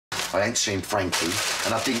I ain't seen Frankie,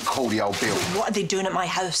 and I didn't call the old Bill. What are they doing at my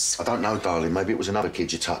house? I don't know, darling. Maybe it was another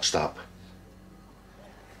kid you touched up.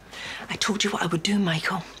 I told you what I would do,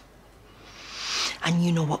 Michael. And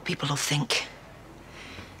you know what people will think.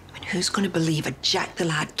 I mean, who's going to believe a Jack the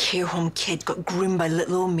Lad care home kid got groomed by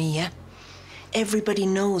little old me, yeah? Everybody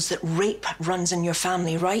knows that rape runs in your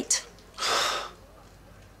family, right?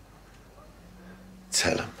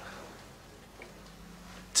 Tell them.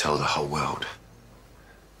 Tell the whole world.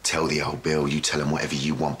 Tell the old Bill, you tell him whatever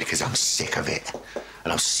you want, because I'm sick of it.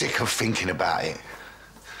 And I'm sick of thinking about it.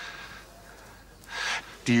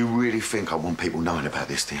 Do you really think I want people knowing about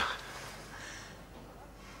this, do you?